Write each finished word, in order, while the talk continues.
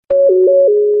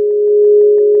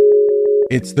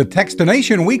It's the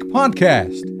Techstination Week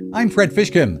podcast. I'm Fred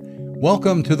Fishkin.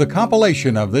 Welcome to the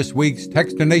compilation of this week's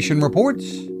Techstination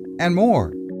reports and more.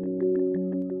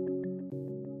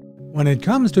 When it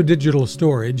comes to digital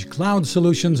storage, cloud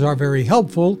solutions are very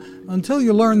helpful until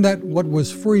you learn that what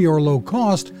was free or low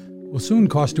cost will soon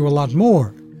cost you a lot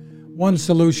more. One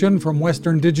solution from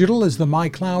Western Digital is the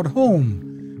MyCloud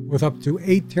Home. With up to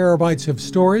 8 terabytes of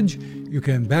storage, you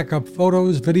can back up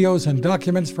photos, videos, and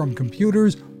documents from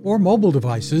computers or mobile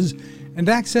devices and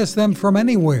access them from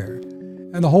anywhere.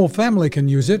 And the whole family can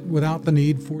use it without the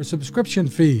need for subscription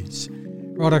fees.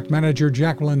 Product manager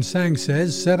Jacqueline Sang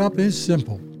says setup is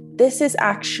simple. This is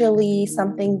actually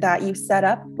something that you set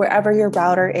up wherever your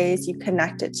router is. You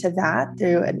connect it to that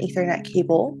through an Ethernet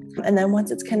cable. And then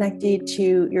once it's connected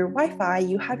to your Wi-Fi,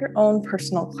 you have your own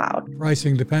personal cloud.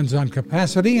 Pricing depends on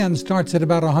capacity and starts at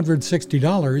about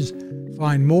 $160.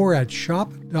 Find more at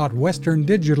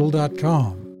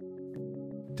shop.westerndigital.com.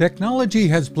 Technology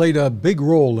has played a big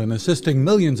role in assisting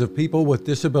millions of people with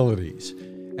disabilities.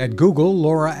 At Google,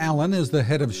 Laura Allen is the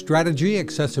head of strategy,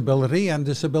 accessibility, and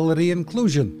disability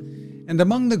inclusion. And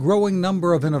among the growing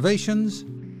number of innovations,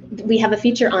 we have a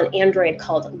feature on Android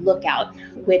called Lookout,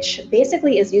 which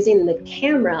basically is using the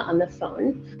camera on the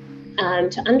phone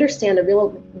to understand a real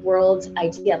world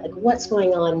idea, like what's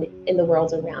going on in the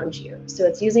world around you. So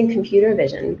it's using computer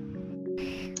vision.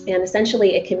 And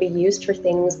essentially it can be used for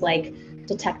things like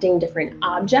detecting different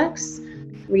objects,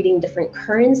 reading different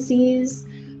currencies,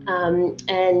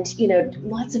 and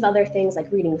lots of other things like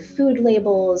reading food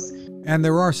labels. And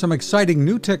there are some exciting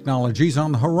new technologies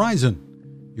on the horizon.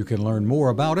 You can learn more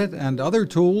about it and other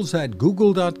tools at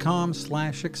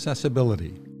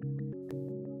google.com/accessibility.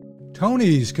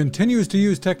 Tony's continues to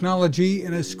use technology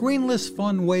in a screenless,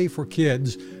 fun way for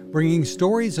kids, bringing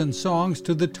stories and songs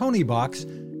to the Tony box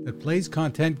that plays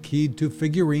content keyed to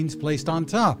figurines placed on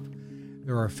top.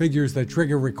 There are figures that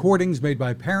trigger recordings made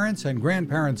by parents and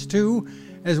grandparents too,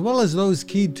 as well as those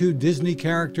keyed to Disney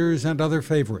characters and other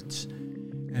favorites.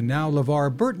 And now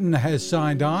LeVar Burton has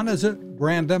signed on as a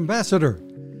brand ambassador.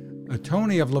 A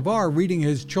Tony of LeVar reading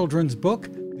his children's book,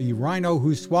 The Rhino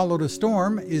Who Swallowed a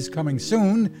Storm, is coming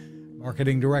soon.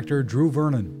 Marketing Director Drew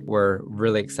Vernon. We're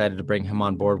really excited to bring him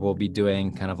on board. We'll be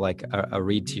doing kind of like a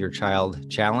Read to Your Child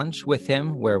challenge with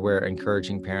him, where we're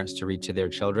encouraging parents to read to their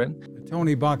children. The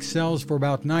Tony box sells for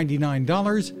about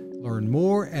 $99. Learn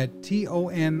more at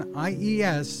tonies.com.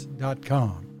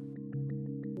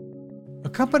 A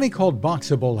company called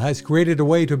Boxable has created a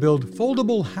way to build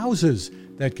foldable houses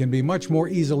that can be much more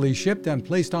easily shipped and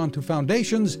placed onto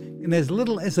foundations in as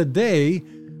little as a day,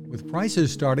 with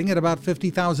prices starting at about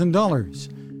 $50,000.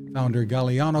 Founder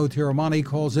Galliano Tiramani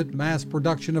calls it mass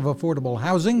production of affordable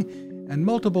housing, and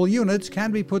multiple units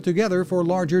can be put together for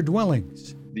larger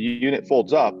dwellings. The unit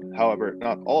folds up, however,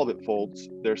 not all of it folds.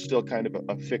 There's still kind of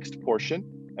a fixed portion,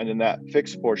 and in that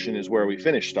fixed portion is where we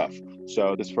finish stuff.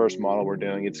 So this first model we're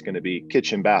doing, it's going to be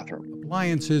kitchen, bathroom.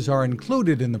 Appliances are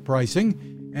included in the pricing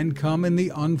and come in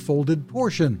the unfolded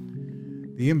portion.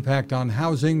 The impact on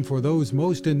housing for those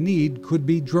most in need could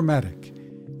be dramatic.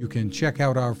 You can check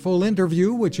out our full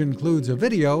interview, which includes a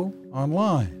video,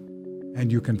 online.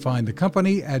 And you can find the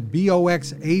company at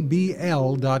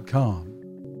boxabl.com.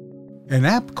 An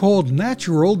app called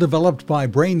Natural, developed by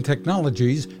Brain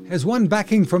Technologies, has won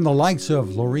backing from the likes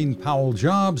of Laureen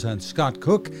Powell-Jobs and Scott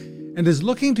Cook, and is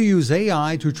looking to use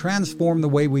AI to transform the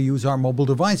way we use our mobile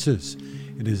devices.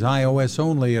 It is iOS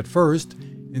only at first.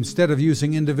 Instead of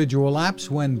using individual apps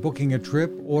when booking a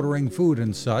trip, ordering food,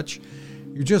 and such,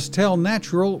 you just tell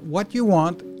Natural what you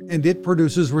want, and it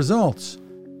produces results.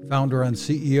 Founder and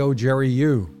CEO Jerry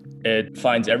Yu. It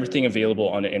finds everything available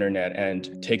on the internet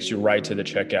and takes you right to the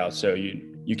checkout. So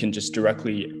you can just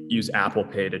directly use Apple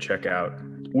Pay to check out.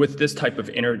 With this type of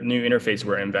new interface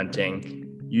we're inventing,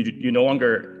 you no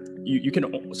longer, you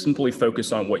can simply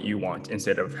focus on what you want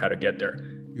instead of how to get there.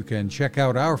 You can check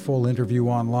out our full interview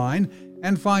online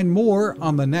and find more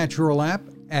on the Natural app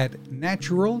at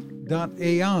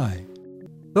natural.ai.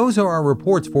 Those are our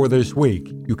reports for this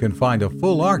week. You can find a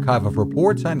full archive of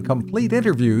reports and complete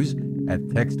interviews at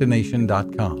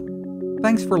Techstination.com.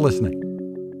 Thanks for listening.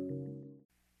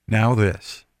 Now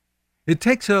this. It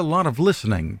takes a lot of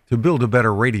listening to build a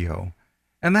better radio,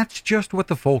 and that's just what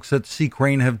the folks at C.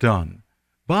 Crane have done.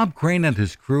 Bob Crane and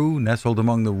his crew, nestled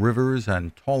among the rivers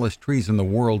and tallest trees in the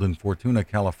world in Fortuna,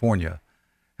 California,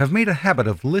 have made a habit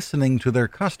of listening to their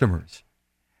customers.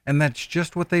 And that's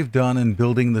just what they've done in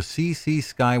building the CC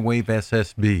Skywave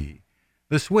SSB,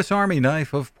 the Swiss Army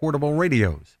knife of portable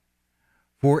radios.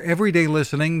 For everyday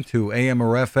listening to AM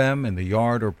or FM in the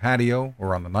yard or patio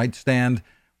or on the nightstand,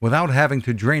 without having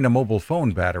to drain a mobile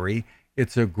phone battery,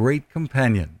 It's a great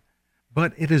companion,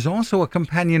 but it is also a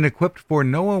companion equipped for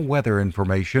NOAA weather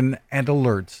information and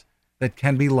alerts that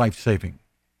can be life-saving.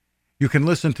 You can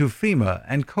listen to FEMA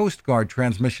and Coast Guard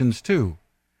transmissions too.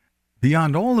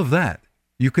 Beyond all of that,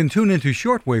 you can tune into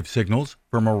shortwave signals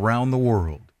from around the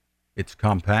world. It's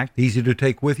compact, easy to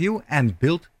take with you, and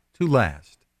built to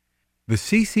last. The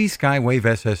CC Skywave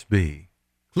SSB.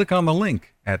 Click on the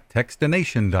link at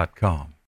Techstination.com.